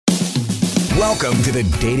Welcome to the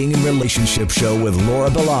Dating and Relationship Show with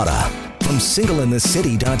Laura Bilotta from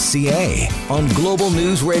singleinthecity.ca on Global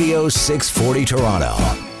News Radio 640 Toronto.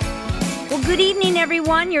 Well, good evening,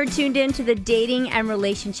 everyone. You're tuned in to the Dating and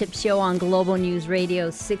Relationship Show on Global News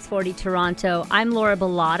Radio 640 Toronto. I'm Laura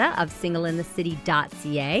Bilotta of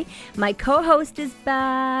singleinthecity.ca. My co-host is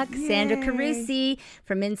back, Yay. Sandra Carusi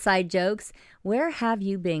from Inside Jokes. Where have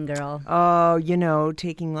you been, girl? Oh,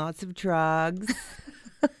 taking lots of drugs.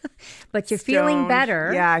 But you're feeling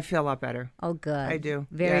better. Yeah, I feel a lot better. Oh, good. I do.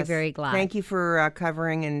 Very, very glad. Thank you for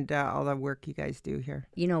covering and all the work you guys do here.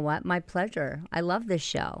 You know what? My pleasure. I love this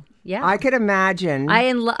show. Yeah. I could imagine.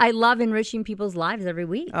 I love enriching people's lives every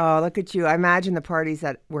week. Oh, look at you. I imagine the parties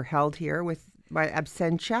that were held here with my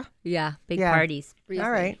absentia. Yeah, big parties.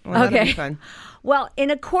 All right. Well, that'll be fun. Well,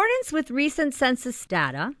 in accordance with recent census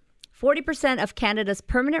data, 40% of Canada's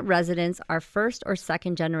permanent residents are first or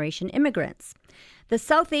second generation immigrants. The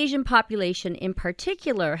South Asian population in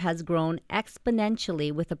particular has grown exponentially,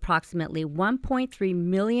 with approximately 1.3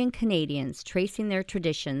 million Canadians tracing their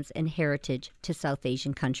traditions and heritage to South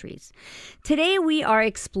Asian countries. Today we are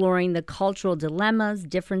exploring the cultural dilemmas,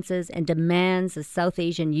 differences, and demands the South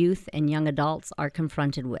Asian youth and young adults are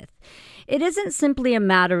confronted with. It isn't simply a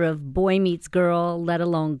matter of boy meets girl, let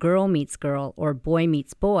alone girl meets girl, or boy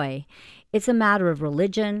meets boy. It's a matter of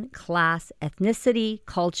religion, class, ethnicity,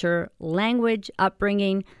 culture, language,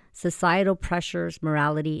 upbringing, societal pressures,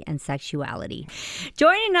 morality, and sexuality.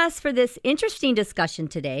 Joining us for this interesting discussion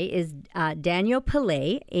today is Daniel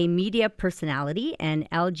Pillay, a media personality and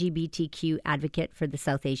LGBTQ advocate for the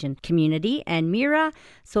South Asian community, and Mira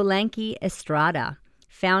Solanki Estrada,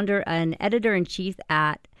 founder and editor-in-chief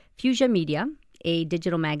at Fuchsia Media, a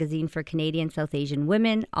digital magazine for Canadian South Asian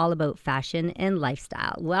women, all about fashion and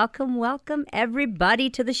lifestyle. Welcome, everybody,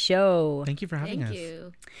 to the show. Thank you for having us. Thank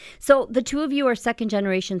you. So the two of you are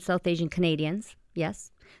second-generation South Asian Canadians,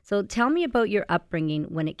 yes? So tell me about your upbringing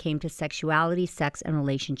when it came to sexuality, sex, and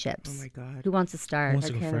relationships. Oh, my God. Who wants to start? Who wants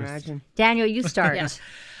I to go can't first? imagine. Daniel, you start.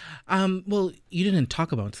 Well, you didn't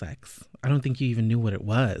talk about sex. I don't think you even knew what it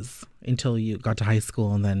was until you got to high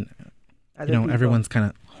school, and then everyone's kind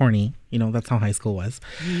of horny. That's how high school was.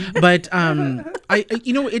 But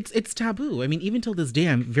it's taboo. I mean, even till this day,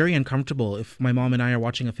 I'm very uncomfortable if my mom and I are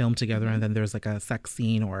watching a film together and then there's like a sex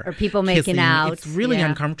scene or people kissing. making out. It's really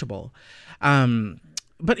uncomfortable.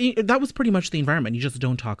 But that was pretty much the environment. You just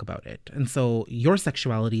don't talk about it. And so your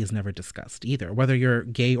sexuality is never discussed either, whether you're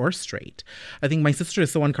gay or straight. I think my sister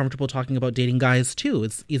is so uncomfortable talking about dating guys too.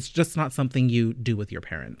 It's just not something you do with your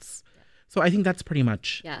parents. So I think that's pretty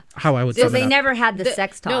much how I would sum it up. So they never had the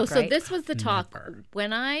sex talk, No, right? so this was the talk.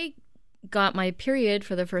 When I got my period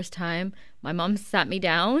for the first time, my mom sat me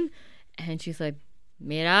down and she's like,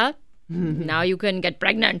 Mira, now you can get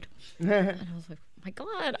pregnant. And I was like, oh my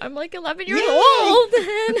God, I'm like 11 years old.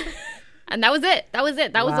 And that was it. That was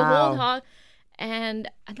the whole talk. And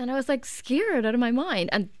then I was like scared out of my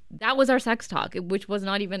mind. And that was our sex talk, which was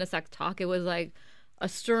not even a sex talk. It was like a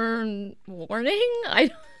stern warning.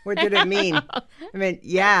 What did it mean? I mean,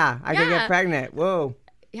 I could get pregnant. Whoa.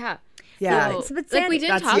 Yeah. Yeah. So, like we didn't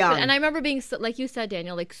That's talk young. about it. And I remember being, like you said,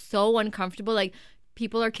 Daniel, like so uncomfortable. Like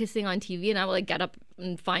people are kissing on TV and I would like get up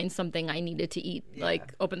and find something I needed to eat,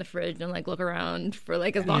 like open the fridge and like look around for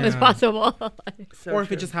like as long as possible. Or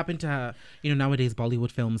if it just happened to, nowadays Bollywood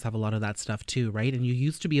films have a lot of that stuff too, right? And you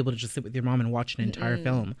used to be able to just sit with your mom and watch an entire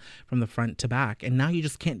film from the front to back. And now you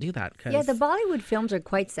just can't do that. Yeah, the Bollywood films are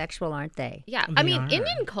quite sexual, aren't they? Yeah. They I mean, are.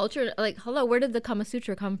 Indian culture, like, hello, where did the Kama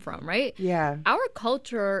Sutra come from, right? Yeah. Our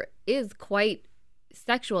culture is quite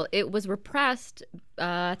sexual. It was repressed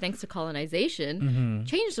thanks to colonization,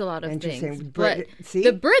 changed a lot of things. But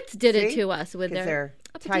the Brits did it to us with their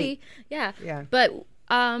tight. Yeah. But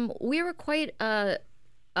we were quite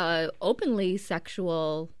openly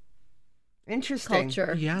sexual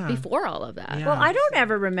culture before all of that. Yeah. Well, I don't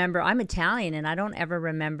ever remember. I'm Italian, and I don't ever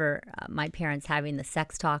remember my parents having the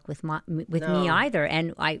sex talk with me either.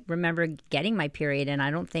 And I remember getting my period, and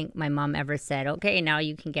I don't think my mom ever said, "Okay, now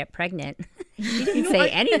you can get pregnant." She didn't say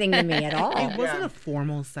anything to me at all. It wasn't a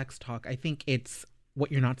formal sex talk. I think it's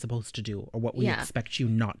what you're not supposed to do or what we expect you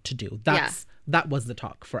not to do. That was the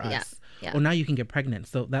talk for us. Yeah. Well, now you can get pregnant.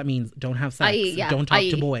 So that means don't have sex. Don't talk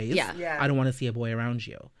to boys. Yeah. I don't want to see a boy around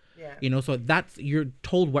you. Yeah. So you're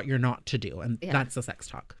told what you're not to do. And that's the sex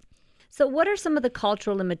talk. So what are some of the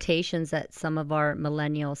cultural limitations that some of our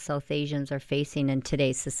millennial South Asians are facing in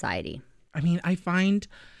today's society? I mean, I find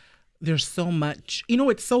there's so much,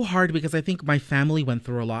 it's so hard because I think my family went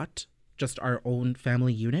through a lot just our own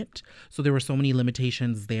family unit. So there were so many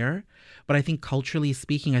limitations there. But I think culturally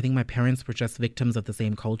speaking, I think my parents were just victims of the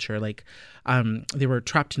same culture. Like they were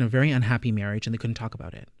trapped in a very unhappy marriage and they couldn't talk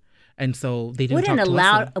about it. And so they didn't talk to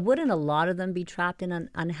us. Wouldn't a lot of them be trapped in an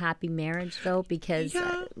unhappy marriage, though? Because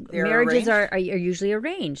arranged. marriages are usually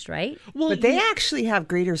arranged, right? Well, but they actually have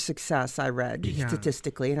greater success, I read,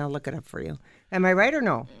 statistically, and I'll look it up for you. Am I right or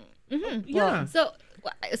no? Mm-hmm. Yeah. Well,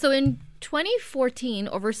 so in 2014,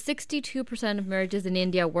 over 62% of marriages in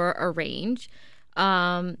India were arranged.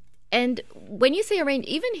 And when you say arranged,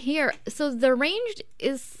 even here, so the arranged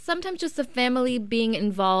is sometimes just the family being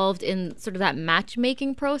involved in sort of that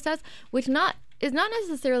matchmaking process, which is not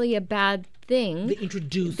necessarily a bad thing. They're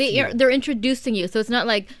introducing you. So it's not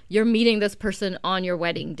like you're meeting this person on your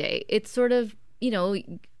wedding day. It's sort of,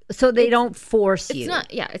 so they don't force you.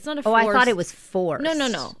 It's not a force. Oh, I thought it was forced.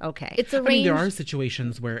 No. Okay. It's arranged. I mean, there are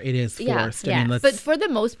situations where it is forced. Yeah. But for the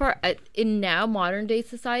most part, in now modern day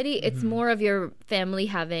society, it's more of your family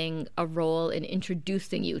having a role in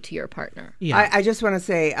introducing you to your partner. Yeah. I just want to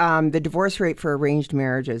say the divorce rate for arranged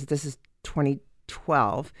marriages, this is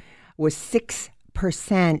 2012, was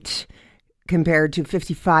 6% compared to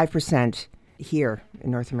 55% here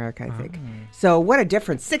in North America, I think. So what a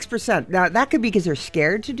difference, 6%. Now that could be because they're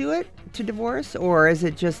scared to do it, to divorce, or is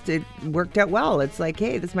it just it worked out well? It's like,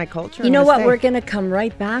 hey, this is my culture. You know what? We're going to come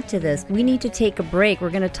right back to this. We need to take a break.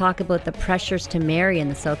 We're going to talk about the pressures to marry in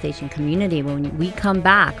the South Asian community when we come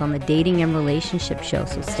back on the Dating and Relationship Show.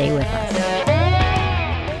 So stay with us.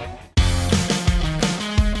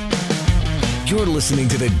 You're listening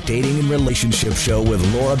to the Dating and Relationship Show with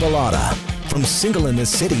Laura Bilotta from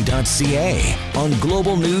singleinthecity.ca on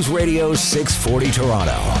Global News Radio 640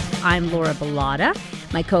 Toronto. I'm Laura Bilotta.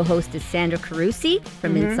 My co-host is Sandra Carusi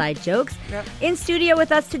from Inside Jokes. Yep. In studio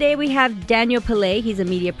with us today, we have Daniel Pillay. He's a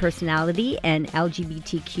media personality and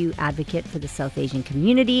LGBTQ advocate for the South Asian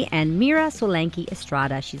community. And Mira Solanki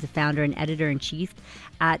Estrada. She's a founder and editor-in-chief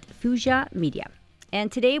at Fuja Media. And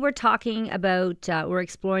today we're talking about, we're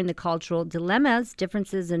exploring the cultural dilemmas,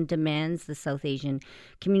 differences, and demands the South Asian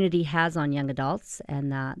community has on young adults and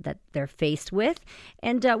that they're faced with.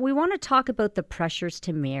 And we want to talk about the pressures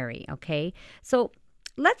to marry, okay? So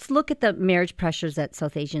let's look at the marriage pressures that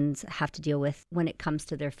South Asians have to deal with when it comes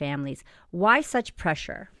to their families. Why such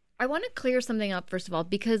pressure? I want to clear something up, first of all,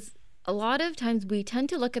 because a lot of times we tend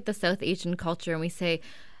to look at the South Asian culture and we say,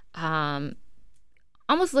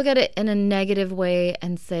 almost look at it in a negative way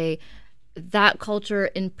and say that culture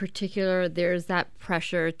in particular, there's that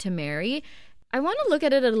pressure to marry. I want to look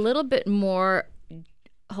at it a little bit more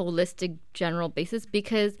holistic, general basis,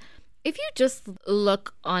 because if you just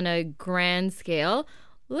look on a grand scale,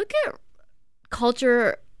 look at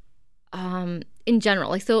culture in general.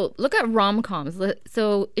 Like, so look at rom-coms.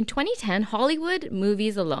 So in 2010, Hollywood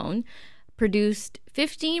movies alone produced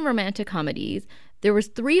 15 romantic comedies. There was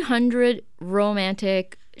 300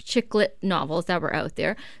 romantic chick lit novels that were out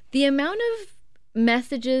there. The amount of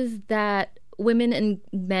messages that women and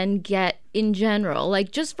men get in general,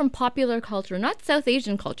 like just from popular culture, not South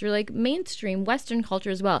Asian culture, like mainstream Western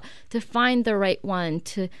culture as well, to find the right one,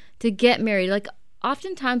 to get married. Like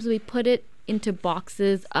oftentimes we put it into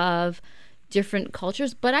boxes of different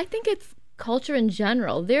cultures, but I think it's culture in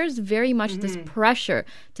general. There's very much this pressure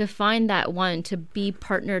to find that one, to be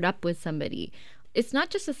partnered up with somebody. It's not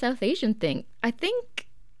just a South Asian thing. I think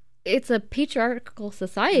it's a patriarchal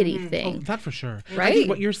society thing. Oh, that for sure. Right? I think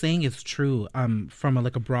what you're saying is true from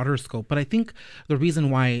a broader scope. But I think the reason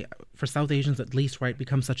why, for South Asians at least, right,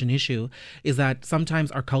 becomes such an issue is that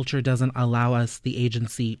sometimes our culture doesn't allow us the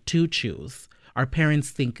agency to choose. Our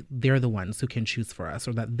parents think they're the ones who can choose for us,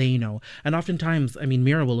 or that they know. And oftentimes, I mean,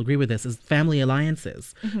 Mira will agree with this, is family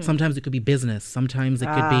alliances. Sometimes it could be business. Sometimes it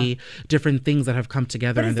could be different things that have come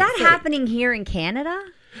together. But is that happening here in Canada?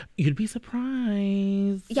 You'd be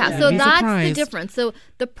surprised. Yeah, so that's the difference. So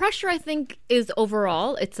the pressure, I think, is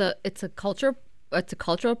overall, it's a cultural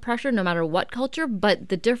pressure, no matter what culture. But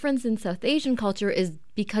the difference in South Asian culture is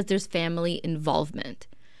because there's family involvement.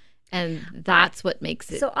 And that's what makes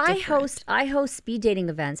it different. I host speed dating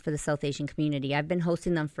events for the South Asian community. I've been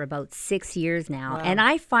hosting them for about 6 years now. Wow. And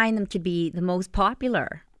I find them to be the most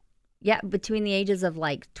popular. Yeah, between the ages of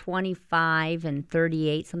 25 and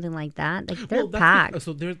 38, something like that. Like they're packed.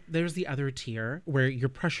 So there's the other tier where you're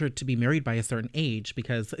pressured to be married by a certain age,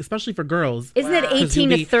 because especially for girls. Isn't it 18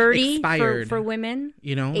 to 30 for women?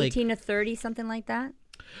 18 to 30, something like that?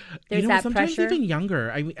 There's that sometimes pressure. Even younger.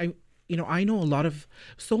 I know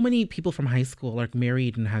so many people from high school are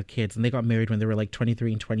married and have kids, and they got married when they were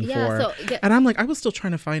 23 and 24. Yeah, and I'm I was still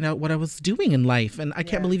trying to find out what I was doing in life, and I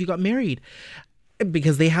can't believe you got married.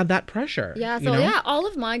 because they had that pressure. Yeah. So all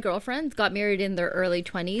of my girlfriends got married in their early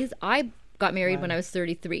 20s. I got married when I was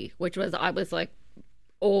 33, which was, I was like,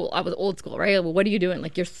 I was old school, right? Well, what are you doing?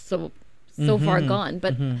 Like, you're so far gone.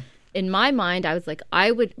 But in my mind, I was like,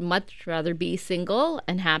 I would much rather be single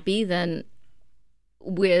and happy than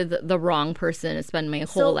with the wrong person and spend my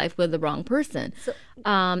whole life with the wrong person.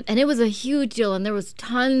 And it was a huge deal, and there was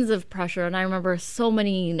tons of pressure. And I remember so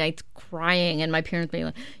many nights crying, and my parents being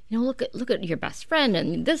like, look at your best friend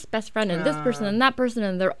and this best friend and this person and that person,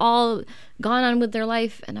 and they're all gone on with their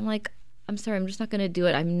life. And I'm like, I'm sorry, I'm just not going to do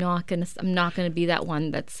it. I'm not going to be that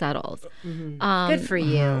one that settles. Good for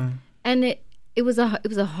you. And it was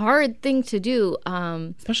a hard thing to do,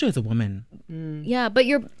 especially as a woman. Yeah, but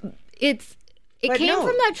it came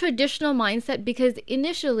from that traditional mindset, because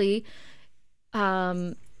initially,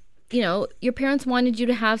 your parents wanted you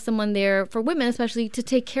to have someone there for women, especially to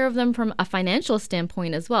take care of them from a financial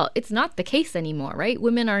standpoint as well. It's not the case anymore, right?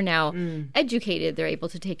 Women are now educated. They're able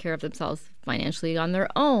to take care of themselves financially on their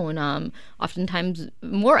own, oftentimes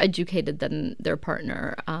more educated than their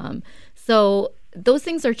partner. So those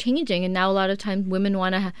things are changing, and now a lot of times women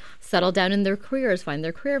want to settle down in their careers, find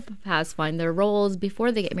their career paths, find their roles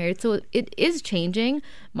before they get married. So it is changing.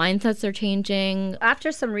 Mindsets are changing.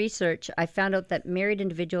 After some research, I found out that married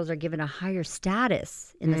individuals are given a higher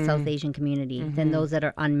status in the South Asian community than those that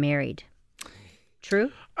are unmarried.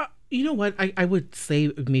 True? You know what? I would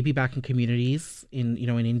say maybe back in communities in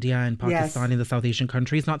India and Pakistan, in the South Asian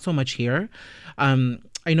countries, not so much here.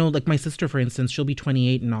 I know, like my sister, for instance, she'll be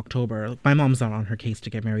 28 in October. My mom's not on her case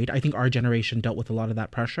to get married. I think our generation dealt with a lot of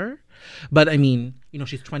that pressure. But I mean,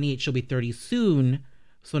 she's 28, she'll be 30 soon.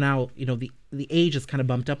 So now, the age is kind of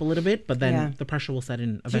bumped up a little bit, but then the pressure will set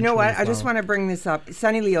in eventually. Do you know what? I just want to bring this up.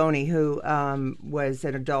 Sunny Leone, who was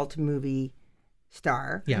an adult movie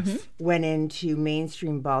star, went into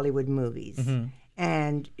mainstream Bollywood movies.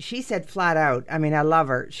 And she said flat out, I mean, I love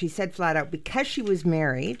her. She said flat out, because she was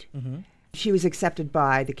married, she was accepted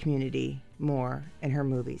by the community more in her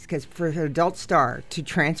movies. Because for an adult star to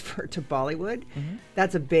transfer to Bollywood,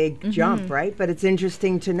 that's a big jump, right? But it's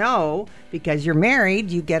interesting to know, because you're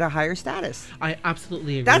married, you get a higher status. I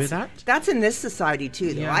absolutely agree with that. That's in this society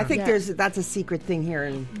too, though. Yeah. I think that's a secret thing here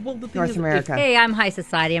in North America. Hey, I'm high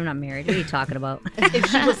society. I'm not married. What are you talking about? If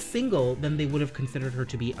she was single, then they would have considered her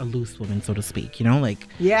to be a loose woman, so to speak.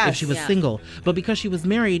 If she was single. But because she was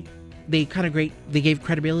married, they gave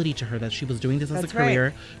credibility to her that she was doing this as a career.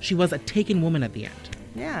 Right. She was a taken woman at the end.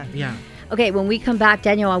 Yeah. Okay, when we come back,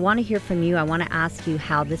 Daniel, I want to hear from you. I want to ask you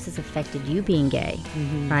how this has affected you being gay,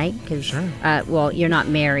 right? Because, you're not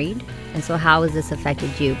married, and so how has this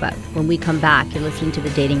affected you? But when we come back, you're listening to the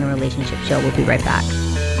Dating and Relationship Show. We'll be right back.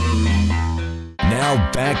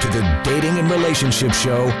 Now back to the Dating and Relationship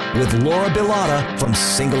Show with Laura Bilotta from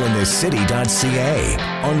singleinthecity.ca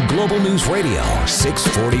on Global News Radio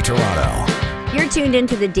 640 Toronto. You're tuned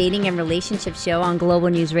into the Dating and Relationship Show on Global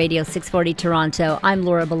News Radio 640 Toronto. I'm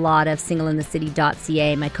Laura Bilotta of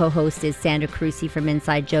singleinthecity.ca. My co-host is Sandra Carusi from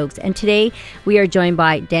Inside Jokes. And today we are joined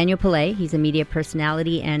by Daniel Pillay. He's a media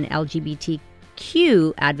personality and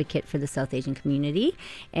LGBTQ advocate for the South Asian community.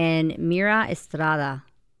 And Mira Estrada,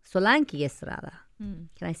 Solanki Estrada. Can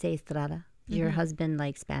I say Estrada? Is your husband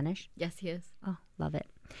like Spanish? Yes, he is. Oh, love it.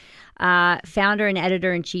 Founder and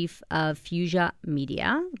editor-in-chief of Fuchsia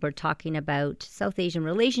Media. We're talking about South Asian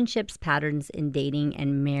relationships, patterns in dating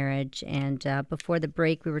and marriage. And before the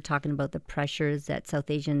break, we were talking about the pressures that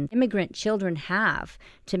South Asian immigrant children have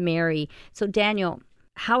to marry. So, Daniel,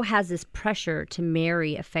 how has this pressure to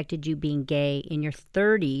marry affected you being gay in your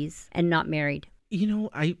 30s and not married?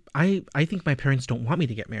 I think my parents don't want me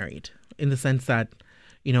to get married, in the sense that,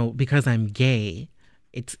 because I'm gay,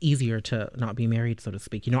 it's easier to not be married, so to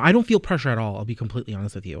speak. I don't feel pressure at all. I'll be completely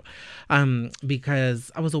honest with you.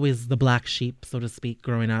 Because I was always the black sheep, so to speak,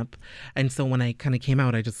 growing up. And so when I kind of came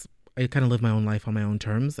out, I kind of lived my own life on my own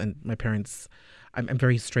terms. And my parents, I'm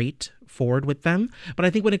very straightforward with them. But I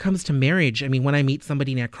think when it comes to marriage, I mean, when I meet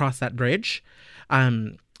somebody and I cross that bridge,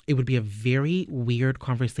 it would be a very weird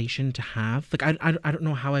conversation to have. Like, I don't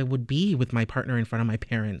know how I would be with my partner in front of my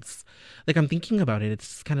parents. Like, I'm thinking about it.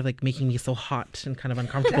 It's kind of like making me so hot and kind of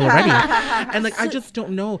uncomfortable already. And like, I just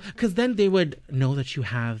don't know. Because then they would know that you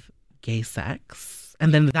have gay sex.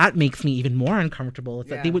 And then that makes me even more uncomfortable. It's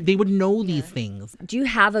that they would know these things. Do you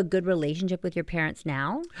have a good relationship with your parents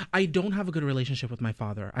now? I don't have a good relationship with my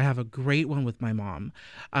father. I have a great one with my mom.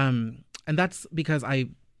 And that's because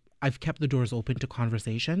I've kept the doors open to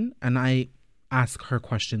conversation, and I ask her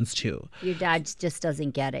questions too. Your dad just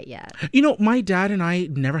doesn't get it yet. My dad and I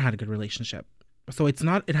never had a good relationship. So it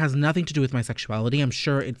has nothing to do with my sexuality. I'm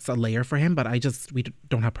sure it's a layer for him, but we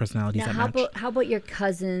don't have personalities that match. How about your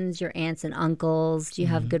cousins, your aunts and uncles? Do you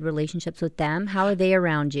have good relationships with them? How are they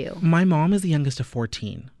around you? My mom is the youngest of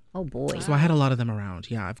 14. Oh, boy. So I had a lot of them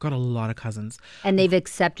around. Yeah, I've got a lot of cousins. And they've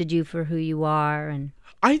accepted you for who you are? And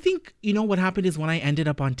I think, what happened is when I ended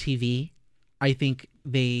up on TV, I think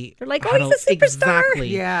they're like, oh, he's a superstar. Exactly.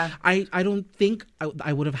 Yeah. I don't think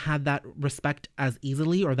I would have had that respect as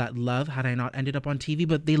easily or that love had I not ended up on TV,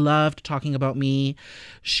 but they loved talking about me,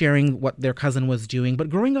 sharing what their cousin was doing. But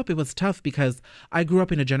growing up, it was tough because I grew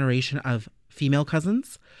up in a generation of female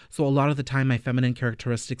cousins. So a lot of the time, my feminine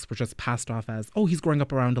characteristics were just passed off as, oh, he's growing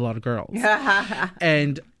up around a lot of girls.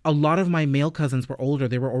 And a lot of my male cousins were older.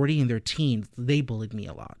 They were already in their teens. They bullied me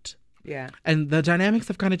a lot. Yeah. And the dynamics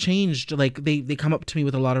have kind of changed. Like they come up to me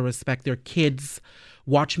with a lot of respect. Their kids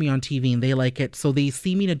watch me on TV and they like it. So they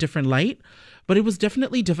see me in a different light. But it was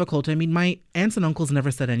definitely difficult. I mean, my aunts and uncles never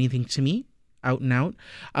said anything to me out and out.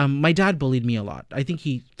 My dad bullied me a lot. I think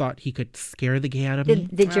he thought he could scare the gay out of me.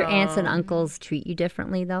 Did your aunts and uncles treat you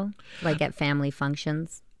differently though? Like at family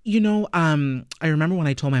functions? I remember when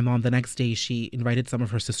I told my mom the next day, she invited some of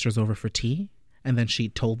her sisters over for tea. And then she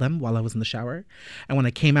told them while I was in the shower. And when I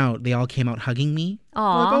came out, they all came out hugging me.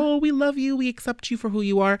 Aww. Like, oh, we love you. We accept you for who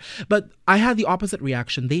you are. But I had the opposite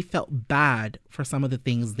reaction. They felt bad for some of the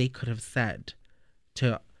things they could have said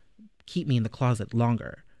to keep me in the closet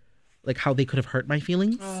longer. Like how they could have hurt my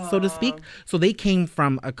feelings, so to speak. So they came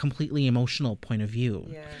from a completely emotional point of view.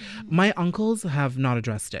 Yeah. My uncles have not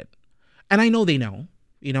addressed it. And I know they know.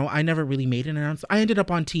 I never really made an announcement. I ended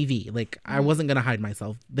up on TV. Like, I wasn't going to hide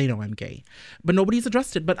myself. They know I'm gay. But nobody's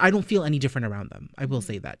addressed it. But I don't feel any different around them. I will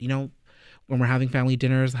say that. When we're having family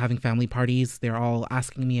dinners, having family parties, they're all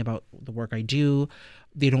asking me about the work I do.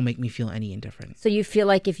 They don't make me feel any indifferent. So you feel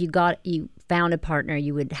like if you found a partner,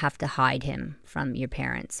 you would have to hide him from your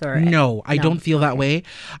parents? Or No, I don't feel that way.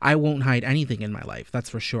 I won't hide anything in my life.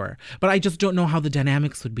 That's for sure. But I just don't know how the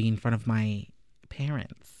dynamics would be in front of my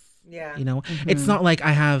parents. Yeah. It's not like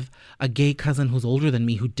I have a gay cousin who's older than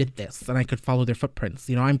me who did this and I could follow their footprints.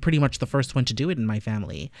 I'm pretty much the first one to do it in my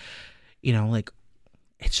family.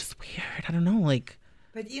 It's just weird. I don't know.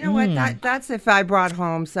 But you know what? That's if I brought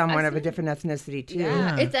home someone of a different ethnicity too.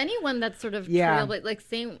 Yeah. It's anyone that's sort of like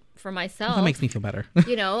same for myself. That makes me feel better.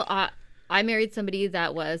 I married somebody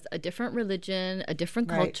that was a different religion, a different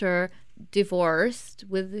culture, divorced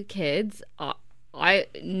with kids. I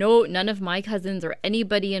know none of my cousins or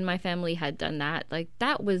anybody in my family had done that. Like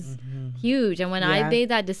that was huge. And when I made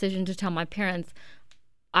that decision to tell my parents,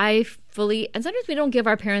 and sometimes we don't give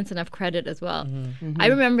our parents enough credit as well. I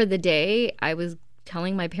remember the day I was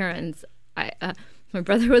telling my parents, my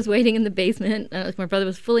brother was waiting in the basement. My brother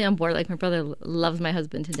was fully on board. Like my brother loves my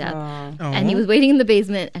husband to death. And he was waiting in the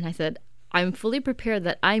basement. And I said, I'm fully prepared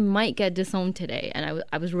that I might get disowned today. And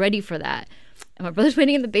I was ready for that. And my brother's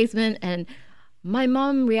waiting in the basement and my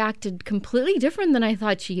mom reacted completely different than I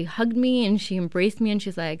thought. She hugged me and she embraced me and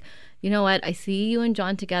she's like, you know what? I see you and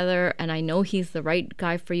John together and I know he's the right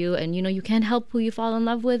guy for you. And, you can't help who you fall in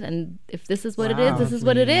love with. And if this is what it is, this is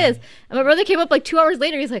what it is. And my brother came up like 2 hours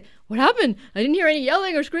later. He's like, what happened? I didn't hear any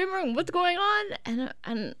yelling or screaming. What's going on?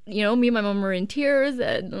 And me and my mom were in tears.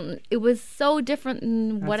 And it was so different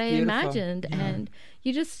than what I imagined. Yeah. And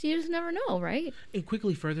you just never know, right? And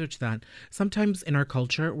quickly further to that, sometimes in our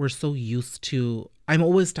culture, we're so used to, I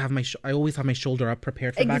always have my shoulder up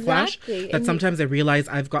prepared for backlash, that sometimes I realize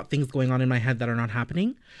I've got things going on in my head that are not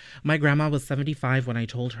happening. My grandma was 75 when I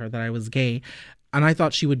told her that I was gay, and I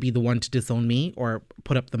thought she would be the one to disown me or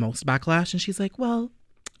put up the most backlash. And she's like, well,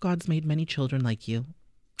 God's made many children like you.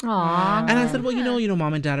 Aww. And I said, well,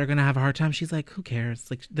 mom and dad are going to have a hard time. She's like, who cares?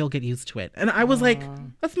 Like, they'll get used to it. And I was like,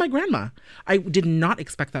 that's my grandma. I did not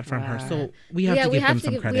expect that from her. So we have to give them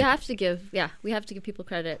some credit. We have to give people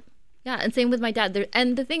credit. Yeah, and same with my dad.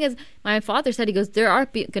 And the thing is, my father said, he goes, there are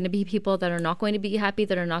going to be people that are not going to be happy,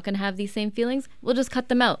 that are not going to have these same feelings. We'll just cut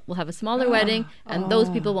them out. We'll have a smaller wedding, and those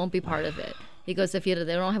people won't be part of it. He goes, if they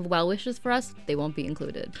don't have well wishes for us, they won't be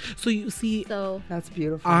included. So you see, that's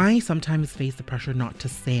beautiful. I sometimes face the pressure not to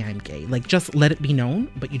say I'm gay. Like, just let it be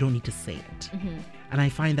known, but you don't need to say it. And I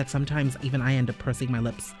find that sometimes even I end up pursing my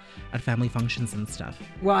lips at family functions and stuff.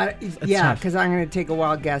 Well, yeah, because I'm going to take a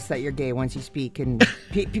wild guess that you're gay once you speak, and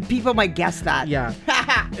people might guess that. Yeah.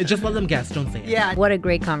 Just let them guess. Don't say it. Yeah. What a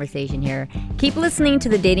great conversation here. Keep listening to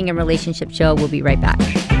the Dating and Relationship Show. We'll be right back.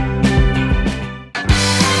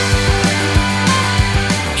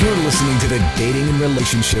 You're listening to the Dating and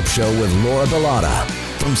Relationship Show with Laura Bilotta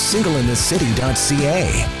from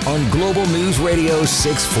singleinthecity.ca on Global News Radio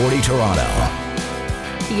 640 Toronto.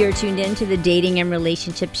 You're tuned in to the Dating and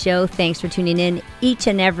Relationship Show. Thanks for tuning in each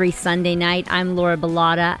and every Sunday night. I'm Laura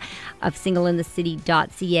Bilotta of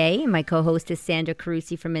singleinthecity.ca. My co-host is Sandra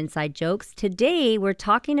Carusi from Inside Jokes. Today, we're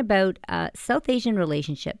talking about South Asian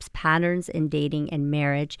relationships, patterns in dating and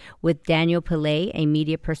marriage with Daniel Pillay, a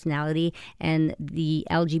media personality and the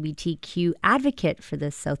LGBTQ advocate for the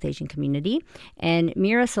South Asian community, and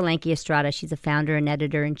Mira Solanki Estrada. She's a founder and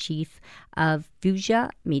editor-in-chief of Fuchsia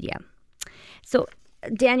Media. So,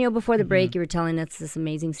 Daniel, before the break, you were telling us this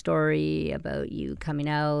amazing story about you coming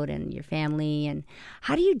out and your family. And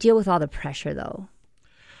how do you deal with all the pressure, though?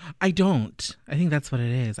 I don't. I think that's what it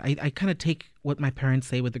is. I kind of take what my parents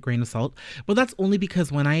say with a grain of salt. But that's only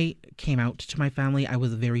because when I came out to my family, I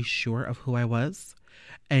was very sure of who I was.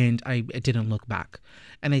 And I didn't look back.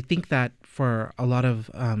 And I think that for a lot of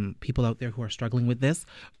people out there who are struggling with this,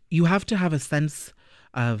 you have to have a sense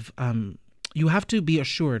of... you have to be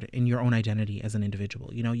assured in your own identity as an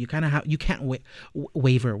individual. You know, you kind of you can't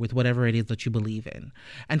waver with whatever it is that you believe in.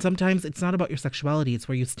 And sometimes it's not about your sexuality. It's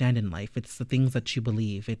where you stand in life. It's the things that you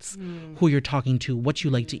believe. It's who you're talking to, what you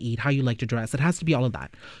like to eat, how you like to dress. It has to be all of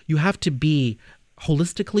that. You have to be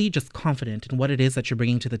holistically just confident in what it is that you're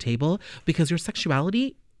bringing to the table, because your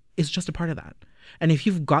sexuality is just a part of that. And if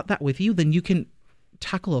you've got that with you, then you can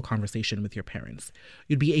tackle a conversation with your parents.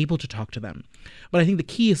 You'd be able to talk to them. But I think the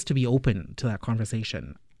key is to be open to that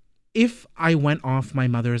conversation. If I went off my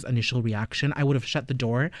mother's initial reaction, I would have shut the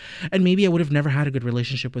door, and maybe I would have never had a good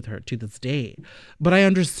relationship with her to this day. But I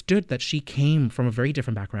understood that she came from a very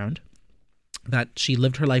different background, that she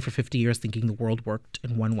lived her life for 50 years thinking the world worked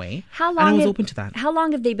in one way. How long and I was open to that. How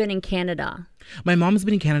long have they been in Canada? My mom's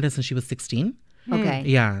been in Canada since she was 16. Okay.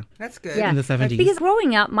 Yeah. That's good. Yeah. In the 70s. Because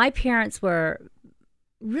growing up, my parents were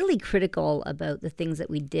really critical about the things that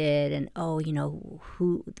we did, and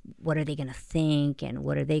what are they going to think, and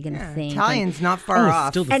what are they going to think? Italian's not far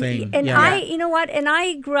off. Still the same. And yeah. you know what? And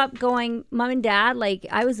I grew up going, Mom and Dad, like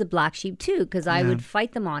I was a black sheep too, because I would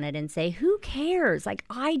fight them on it and say, who cares? Like,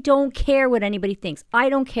 I don't care what anybody thinks. I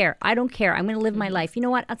don't care. I'm going to live my life. You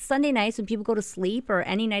know what? On Sunday nights when people go to sleep, or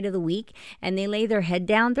any night of the week, and they lay their head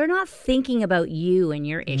down, they're not thinking about you and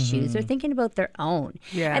your issues. They're thinking about their own.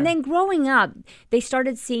 Yeah. And then growing up, they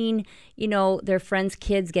started seeing, their friends'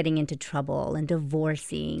 kids getting into trouble and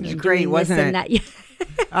divorcing. It was and great, doing wasn't this it?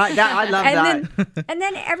 And that. I love that. And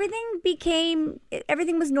then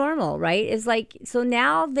everything was normal, right? It's like, so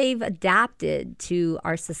now they've adapted to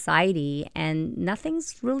our society, and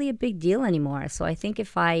nothing's really a big deal anymore. So I think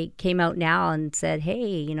if I came out now and said,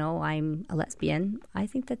 hey, I'm a lesbian, I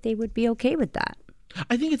think that they would be okay with that.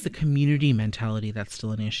 I think it's the community mentality that's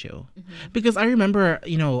still an issue. Because I remember,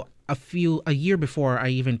 a year before I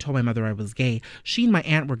even told my mother I was gay, she and my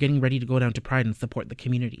aunt were getting ready to go down to Pride and support the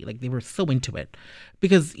community. Like, they were so into it.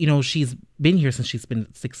 Because, she's been here since she's been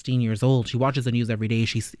 16 years old. She watches the news every day.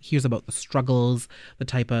 She hears about the struggles, the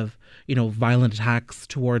type of, violent attacks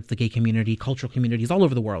towards the gay community, cultural communities all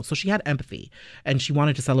over the world. So she had empathy, and she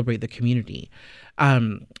wanted to celebrate the community.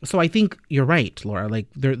 So I think you're right, Laura. Like,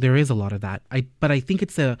 there is a lot of that. But I think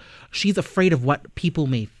she's afraid of what people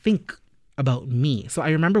may think about me. So I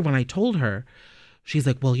remember when I told her, she's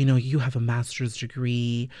like, well, you have a master's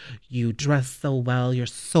degree, you dress so well, you're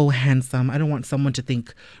so handsome. I don't want someone to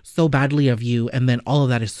think so badly of you, and then all of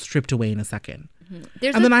that is stripped away in a second.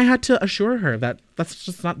 Then I had to assure her that that's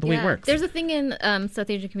just not the way it works. There's a thing in South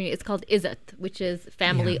Asian community, it's called Izzat, which is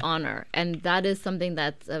family honor. And that is something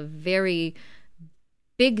that's a very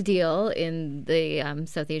big deal in the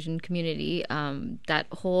South Asian community. That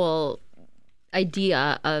whole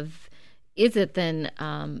idea of Izzat then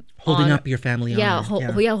holding up your family honor.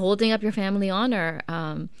 Holding up your family honor.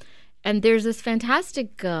 And there's this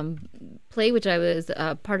fantastic play which I was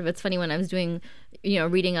part of. It's funny, when I was doing,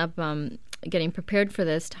 reading up, getting prepared for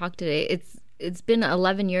this talk today. It's been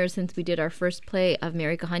 11 years since we did our first play of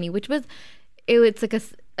Mary Kahani, which was it's like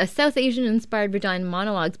a South Asian inspired vagina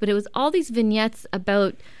monologues, but it was all these vignettes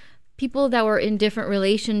about people that were in different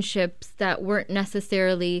relationships that weren't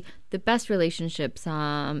necessarily the best relationships.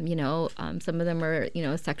 Some of them were,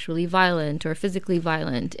 sexually violent or physically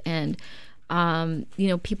violent. And,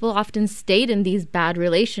 people often stayed in these bad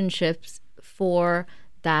relationships for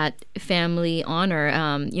that family honor.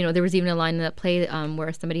 There was even a line in that play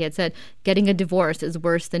where somebody had said, getting a divorce is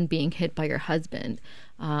worse than being hit by your husband.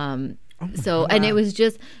 And it was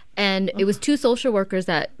just... And it was two social workers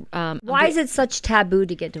that... Why is it such taboo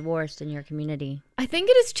to get divorced in your community? I think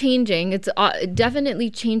it is changing. It's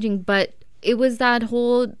definitely changing, but it was that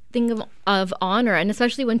whole thing of honor. And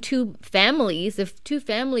especially when if two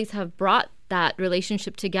families have brought that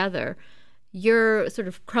relationship together, you're sort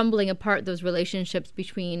of crumbling apart those relationships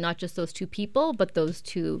between not just those two people, but those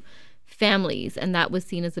two families. And that was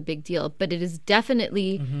seen as a big deal. But it is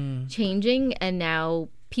definitely changing. And now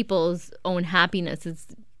people's own happiness is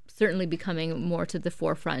certainly becoming more to the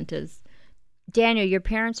forefront. As Daniel, your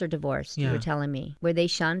parents are divorced, Yeah. you were telling me. Were they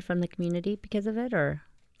shunned from the community because of it, or?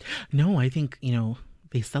 No, I think,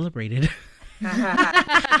 they celebrated.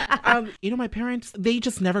 My parents, they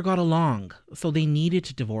just never got along. So they needed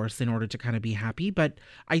to divorce in order to kind of be happy. But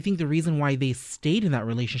I think the reason why they stayed in that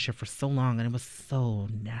relationship for so long, and it was so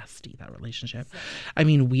nasty, that relationship. I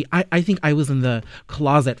mean, I think I was in the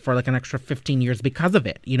closet for like an extra 15 years because of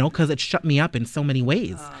it, because it shut me up in so many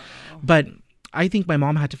ways. But I think my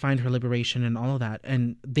mom had to find her liberation and all of that.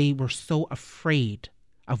 And they were so afraid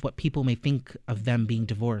of what people may think of them being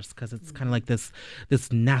divorced, because it's kind of like this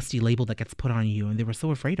nasty label that gets put on you, and they were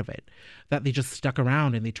so afraid of it that they just stuck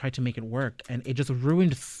around and they tried to make it work, and it just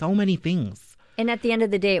ruined so many things. And at the end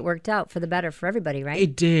of the day, it worked out for the better for everybody, right?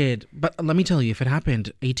 It did. But let me tell you, if it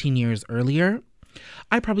happened 18 years earlier,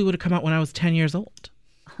 I probably would have come out when I was 10 years old.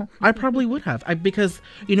 I probably would have, because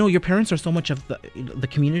your parents are so much of the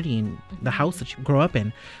community and the house that you grow up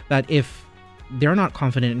in, that if they're not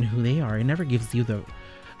confident in who they are, it never gives you the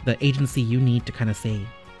agency you need to kind of say,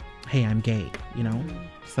 hey, I'm gay,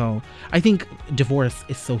 So I think divorce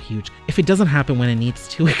is so huge. If it doesn't happen when it needs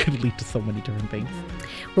to, it could lead to so many different things.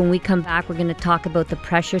 When we come back, we're going to talk about the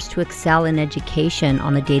pressures to excel in education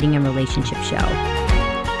on the Dating and Relationship Show.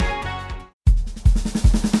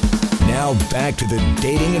 Now back to the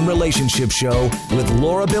Dating and Relationship Show with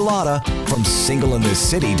Laura Bilotta from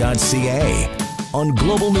singleinthecity.ca on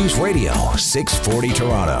Global News Radio 640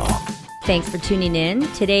 Toronto. Thanks for tuning in.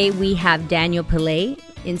 Today we have Daniel Pillay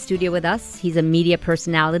in studio with us. He's a media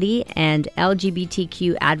personality and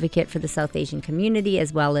LGBTQ advocate for the South Asian community,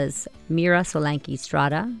 as well as Mira Solanki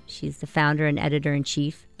Estrada. She's the founder and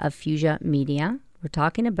editor-in-chief of Fuchsia Media. We're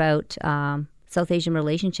talking about South Asian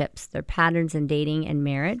relationships, their patterns in dating and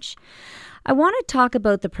marriage. I want to talk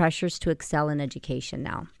about the pressures to excel in education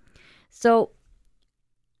now. So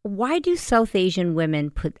why do South Asian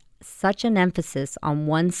women put such an emphasis on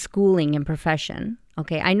one's schooling and profession?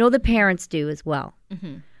 Okay, I know the parents do as well.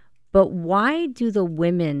 Mm-hmm. But why do the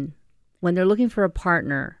women, when they're looking for a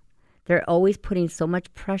partner, they're always putting so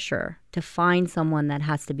much pressure to find someone that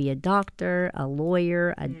has to be a doctor, a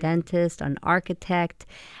lawyer, a dentist, an architect?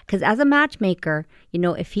 Because as a matchmaker,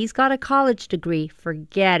 if he's got a college degree,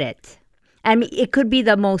 forget it. I mean, it could be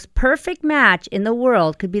the most perfect match in the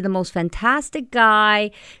world, could be the most fantastic guy,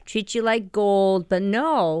 treat you like gold, but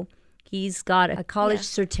no, he's got a college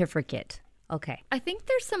certificate. Okay. I think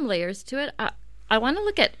there's some layers to it. I want to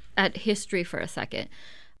look at history for a second.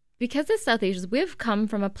 Because as South Asians, we've come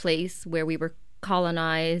from a place where we were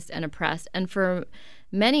colonized and oppressed. And for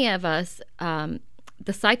many of us,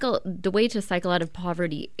 the way to cycle out of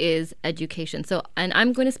poverty is education. So, and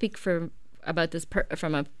I'm going to speak about this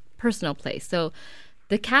from a personal place. So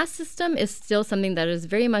the caste system is still something that is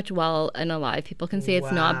very much well and alive. People can say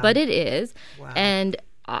it's not, but it is. Wow. And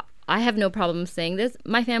I have no problem saying this.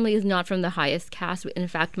 My family is not from the highest caste. In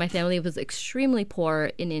fact, my family was extremely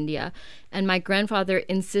poor in India. And my grandfather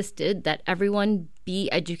insisted that everyone be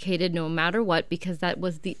educated no matter what, because that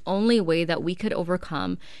was the only way that we could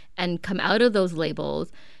overcome and come out of those labels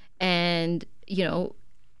and,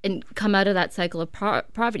 and come out of that cycle of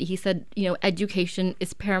poverty. He said, education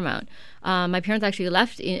is paramount. My parents actually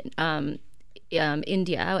left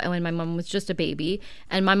India when my mom was just a baby,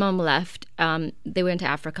 and my mom left. They went to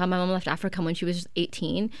Africa. My mom left Africa when she was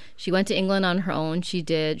 18. She went to England on her own. She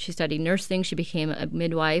studied nursing. She became a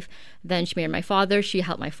midwife. Then she married my father. She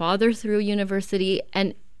helped my father through university,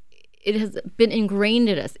 and it has been ingrained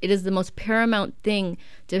in us. It is the most paramount thing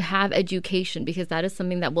to have education, because that is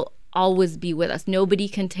something that will always be with us. Nobody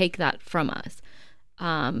can take that from us.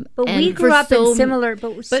 But we grew up in similar,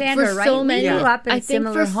 Sandra, right? So many, we grew up in I think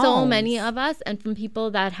similar for homes. so many of us, and from people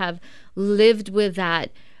that have lived with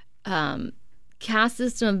that caste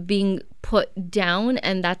system of being put down,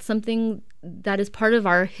 and that's something that is part of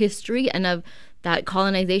our history and of that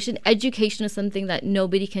colonization. Education is something that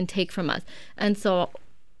nobody can take from us, and so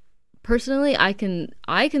personally, I can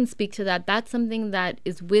speak to that. That's something that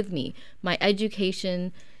is with me. My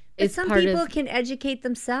education is some part people of. can educate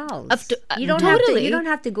themselves. You Totally. don't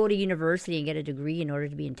have to go to university and get a degree in order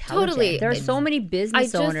to be intelligent. Totally. There are so many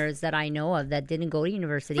business just- owners that I know of that didn't go to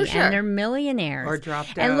university For sure. and they're millionaires. Or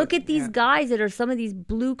dropped And out, look at these yeah. guys that are some of these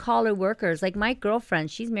blue collar workers. Like my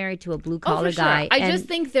girlfriend, she's married to a blue collar sure. guy. I and just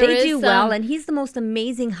think there they is do well, some- and he's the most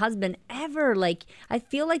amazing husband ever. Like I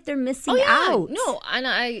feel like they're missing Oh yeah, out. no, and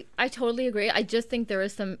I totally agree. I just think there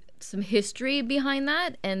is some history behind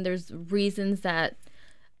that, and there's reasons that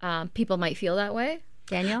people might feel that way.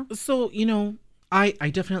 Daniel? So, you know, I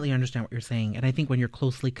definitely understand what you're saying. And I think when you're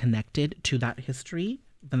closely connected to that history,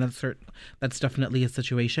 then that's definitely a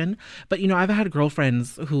situation. But, you know, I've had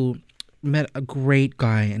girlfriends who met a great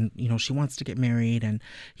guy and, you know, she wants to get married and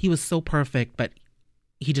he was so perfect, but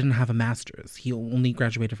he didn't have a master's. He only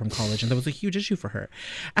graduated from college and that was a huge issue for her.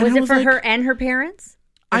 And Was I it for like, her and her parents?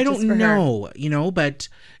 Or I just don't for her? know, you know, but,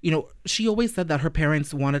 you know, she always said that her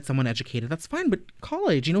parents wanted someone educated. That's fine, but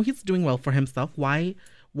college, you know, he's doing well for himself. Why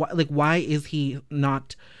is he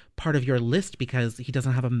not part of your list because he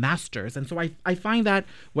doesn't have a master's? And so I find that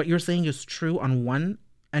what you're saying is true on one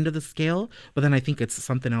end of the scale, but then I think it's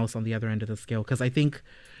something else on the other end of the scale. Because I think,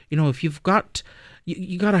 you know, if you've got,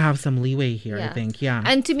 you got to have some leeway here, I think. Yeah.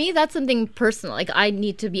 And to me, that's something personal. Like, I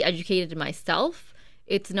need to be educated myself.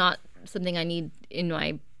 It's not something I need in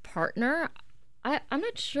my partner. I'm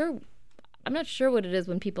not sure what it is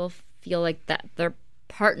when people feel like that their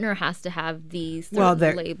partner has to have these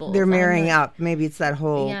certain labels. They're marrying I'm like, up. Maybe it's that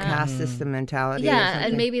whole Yeah. caste system mentality. or yeah, something.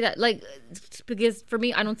 and maybe that, like, because for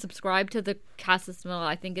me, I don't subscribe to the caste system at all.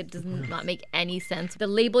 I think it does not make any sense. The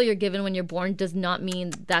label you're given when you're born does not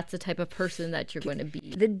mean that's the type of person that you're going to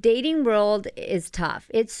be. The dating world is tough.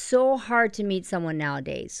 It's so hard to meet someone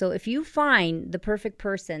nowadays. So if you find the perfect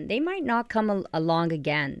person, they might not come along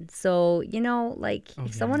again. So, you know, like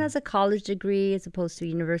if someone has a college degree as opposed to a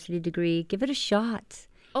university degree, give it a shot.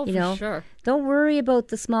 Oh, You for know, sure. don't worry about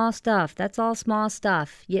the small stuff. That's all small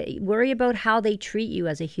stuff. You worry about how they treat you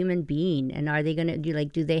as a human being, and are they going to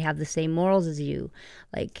do they have the same morals as you?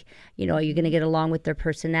 Like, you know, are you going to get along with their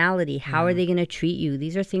personality? How are they going to treat you?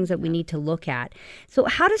 These are things that we need to look at. So,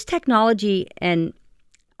 how does technology and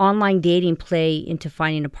online dating play into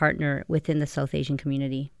finding a partner within the South Asian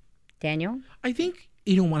community? Daniel? I think,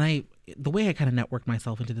 you know, the way I kind of networked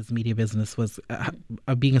myself into this media business was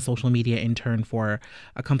being a social media intern for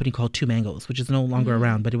a company called Two Mangoes, which is no longer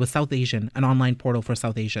around, but it was South Asian, an online portal for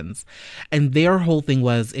South Asians. And their whole thing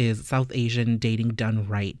is South Asian dating done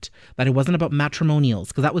right. That it wasn't about matrimonials,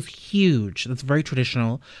 because that was huge. That's very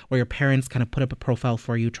traditional, where your parents kind of put up a profile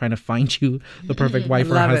for you, trying to find you the perfect wife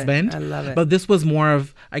or love it. husband. I love it. But this was more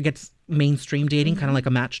of, I guess, mainstream dating, kind of like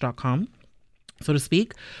a Match.com. So to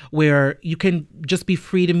speak, where you can just be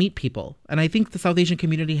free to meet people. And I think the South Asian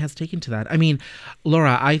community has taken to that. I mean,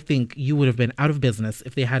 Laura, I think you would have been out of business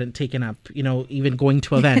if they hadn't taken up, you know, even going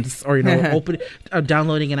to events or, you know,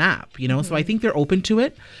 downloading an app, you know. So I think they're open to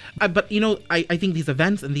it. But, you know, I think these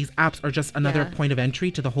events and these apps are just another point of entry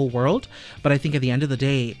to the whole world. But I think at the end of the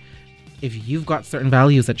day, if you've got certain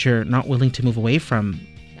values that you're not willing to move away from,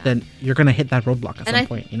 then you're going to hit that roadblock at some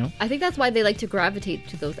point, you know? I think that's why they like to gravitate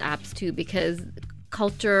to those apps too, because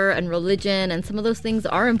culture and religion and some of those things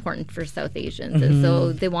are important for South Asians. And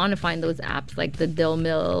so they want to find those apps like the Dil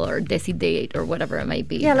Mill or Desi Date or whatever it might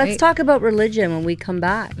be. Yeah, right? let's talk about religion when we come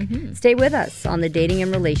back. Stay with us on the Dating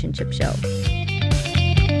and Relationship Show.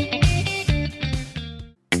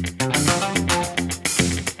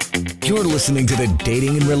 You're listening to the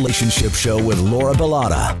Dating and Relationship Show with Laura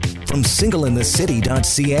Bilotta from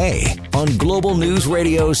singleinthecity.ca on Global News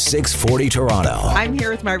Radio 640 Toronto. I'm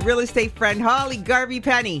here with my real estate friend, Holly Garvey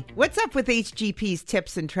Penny. What's up with HGP's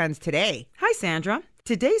tips and trends today? Hi, Sandra.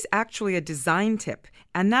 Today's actually a design tip,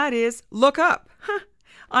 and that is look up.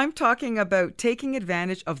 I'm talking about taking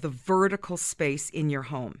advantage of the vertical space in your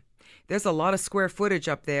home. There's a lot of square footage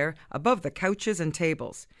up there above the couches and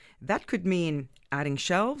tables. That could mean adding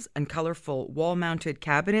shelves and colorful wall-mounted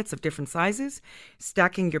cabinets of different sizes,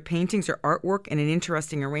 stacking your paintings or artwork in an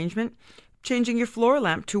interesting arrangement, changing your floor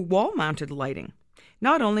lamp to wall-mounted lighting.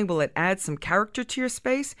 Not only will it add some character to your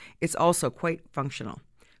space, it's also quite functional.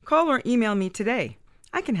 Call or email me today.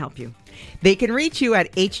 I can help you. They can reach you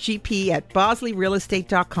at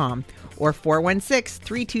hgp@bosleyrealestate.com or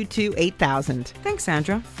 416-322-8000. Thanks,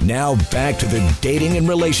 Sandra. Now back to the Dating and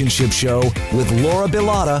Relationship Show with Laura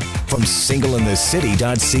Bilotta from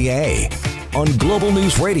singleinthecity.ca on Global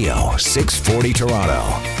News Radio 640 Toronto.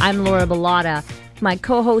 I'm Laura Bilotta. My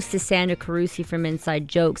co-host is Sandra Carusi from Inside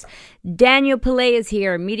Jokes. Daniel Pillay is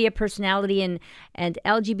here, media personality and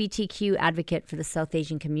LGBTQ advocate for the South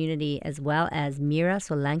Asian community, as well as Mira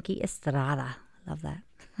Solanki Estrada. Love that.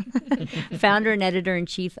 Founder and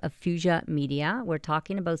editor-in-chief of Fuchsia Media. We're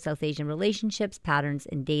talking about South Asian relationships, patterns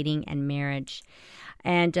in dating and marriage.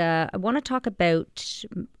 And I want to talk about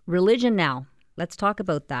religion now. Let's talk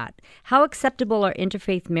about that. How acceptable are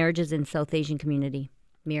interfaith marriages in South Asian community,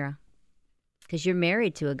 Mira? Because you're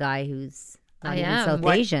married to a guy who's not even South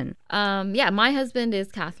Asian. Yeah, my husband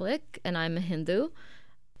is Catholic and I'm a Hindu.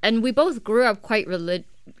 And we both grew up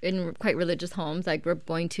in quite religious homes. I grew up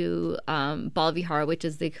going to Bal Vihar, which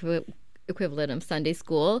is the equivalent of Sunday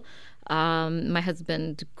school. My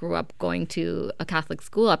husband grew up going to a Catholic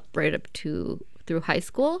school right up through high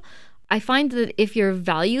school. I find that if your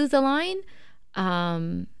values align,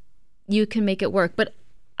 you can make it work. But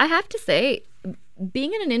I have to say,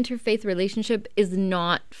 being in an interfaith relationship is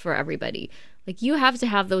not for everybody. Like, you have to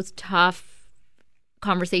have those tough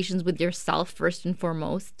conversations with yourself first and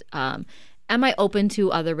foremost. Am I open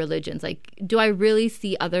to other religions? Like, do I really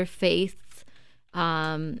see other faiths?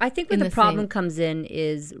 I think where the problem comes in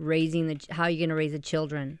is how you're going to raise the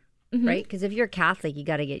children, right? Because if you're Catholic, you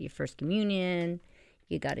got to get your first communion.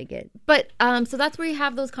 You got to get. But so that's where you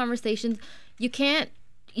have those conversations. You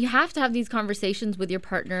have to have these conversations with your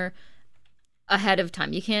partner ahead of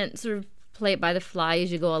time. You can't sort of play it by the fly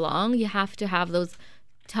as you go along. You have to have those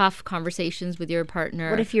tough conversations with your partner.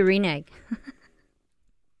 What if you renege?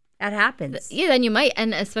 That happens. Yeah, then you might.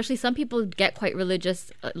 And especially some people get quite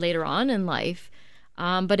religious later on in life.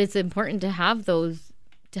 But it's important to have those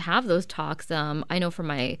talks. I know for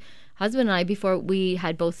my husband and I, before we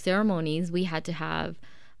had both ceremonies, we had to have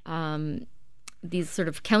these sort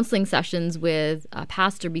of counseling sessions with a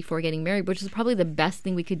pastor before getting married, which is probably the best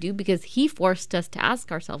thing we could do because he forced us to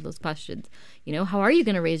ask ourselves those questions. You know, how are you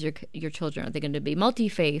going to raise your children? Are they going to be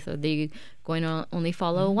multi-faith? Are they going to only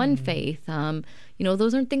follow one faith? You know,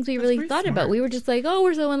 those aren't things we really thought about. We were just like, oh,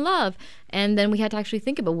 we're so in love. And then we had to actually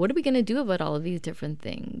think about, what are we going to do about all of these different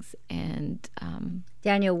things? And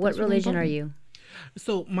Daniel, what religion are you?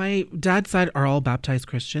 So my dad's side are all baptized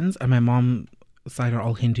Christians and my mom's side are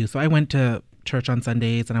all Hindu. So I went to church on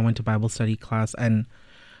Sundays and I went to Bible study class and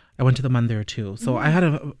I went to the mandir too. So I had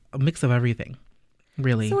a mix of everything,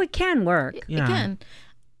 really. So it can work. Yeah. It can.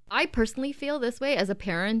 I personally feel this way as a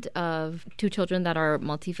parent of two children that are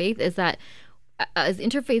multi-faith, is that as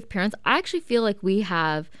interfaith parents, I actually feel like we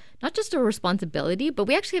have not just a responsibility, but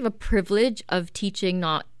we actually have a privilege of teaching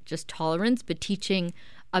not just tolerance, but teaching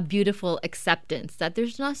a beautiful acceptance, that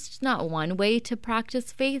there's not one way to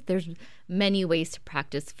practice faith. There's many ways to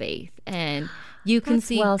practice faith. And you can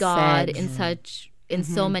see God in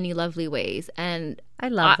so many lovely ways. And I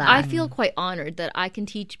love that. I feel quite honored that I can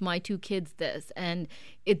teach my two kids this. And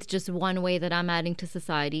it's just one way that I'm adding to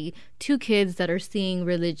society. Two kids that are seeing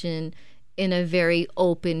religion in a very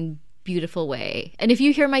open, beautiful way. And if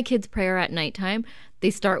you hear my kids' prayer at nighttime, they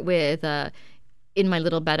start with in my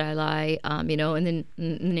little bed I lie, you know, and then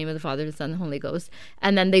in the name of the Father, the Son, and the Holy Ghost.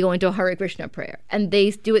 And then they go into a Hare Krishna prayer. And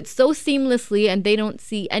they do it so seamlessly, and they don't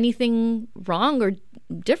see anything wrong or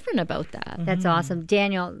different about that. That's awesome.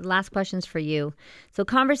 Daniel, last questions for you. So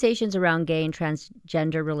conversations around gay and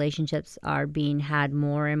transgender relationships are being had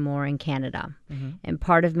more and more in Canada, and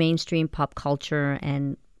part of mainstream pop culture,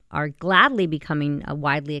 and are gladly becoming a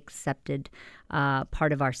widely accepted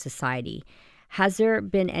part of our society. Has there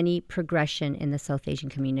been any progression in the South Asian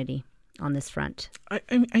community on this front?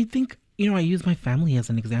 I think, you know, I use my family as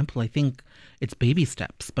an example. I think it's baby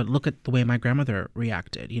steps, but look at the way my grandmother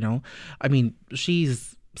reacted, you know. I mean,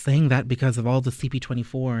 she's saying that because of all the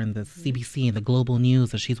CP24 and the CBC and the global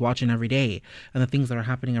news that she's watching every day and the things that are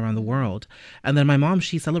happening around the world. And then my mom,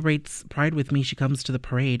 she celebrates Pride with me. She comes to the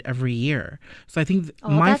parade every year. So I think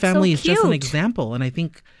my family is just an example. And I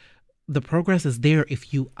think the progress is there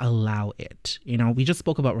if you allow it. You know, we just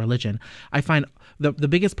spoke about religion. I find the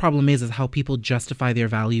biggest problem is how people justify their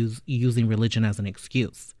values using religion as an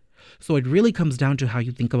excuse. So it really comes down to how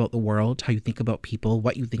you think about the world, how you think about people,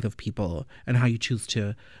 what you think of people, and how you choose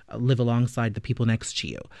to live alongside the people next to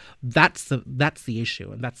you. That's the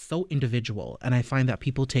issue, and that's so individual. And I find that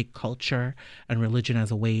people take culture and religion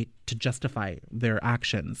as a way to justify their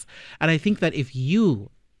actions. And I think that if you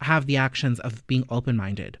have the actions of being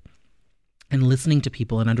open-minded and listening to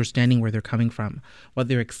people and understanding where they're coming from, what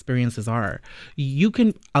their experiences are, you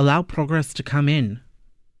can allow progress to come in,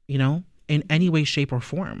 you know, in any way, shape, or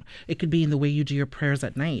form. It could be in the way you do your prayers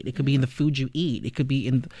at night. It could be in the food you eat. It could be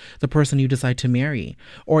in the person you decide to marry.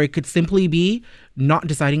 Or it could simply be not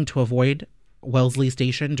deciding to avoid Wellesley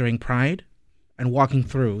Station during Pride and walking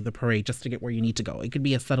through the parade just to get where you need to go. It could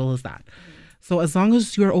be as subtle as that. So as long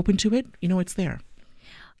as you're open to it, you know, it's there.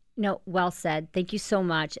 No, well said. Thank you so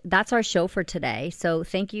much. That's our show for today. So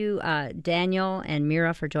thank you, Daniel and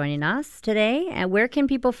Mira, for joining us today. And where can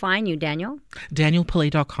people find you, Daniel?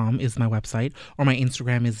 DanielPillay.com is my website, or my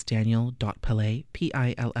Instagram is daniel.pillay,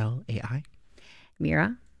 Pillai.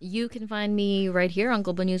 Mira? You can find me right here on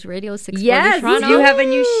Global News Radio 640 Yes, Toronto. you have a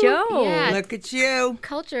new show. Yeah. Look at you.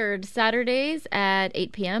 Cultured Saturdays at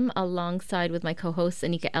 8 p.m. alongside with my co-hosts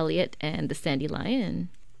Anika Elliott and the Sandy Lion.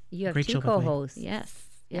 You have Great two show, by the way. co-hosts. Yes.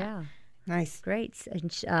 Yeah. Nice. Great.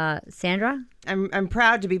 And, Sandra? I'm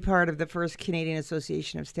proud to be part of the first Canadian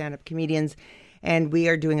Association of Stand-Up Comedians, and we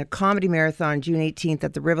are doing a comedy marathon June 18th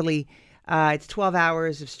at the Rivoli. It's 12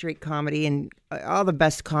 hours of straight comedy and all the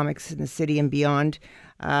best comics in the city and beyond.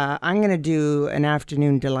 I'm going to do an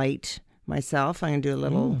afternoon delight myself. I'm going to do a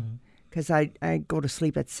little, because I go to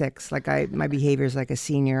sleep at 6. Like my behavior is like a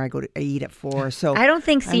senior. I eat at 4. So I don't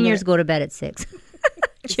think seniors go to bed at 6.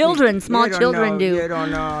 Small children do. You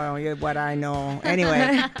don't know what I know.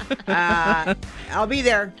 Anyway, I'll be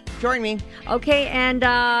there. Join me. Okay, and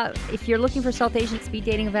if you're looking for South Asian speed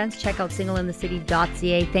dating events, check out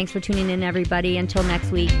singleinthecity.ca. Thanks for tuning in, everybody. Until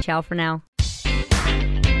next week, ciao for now.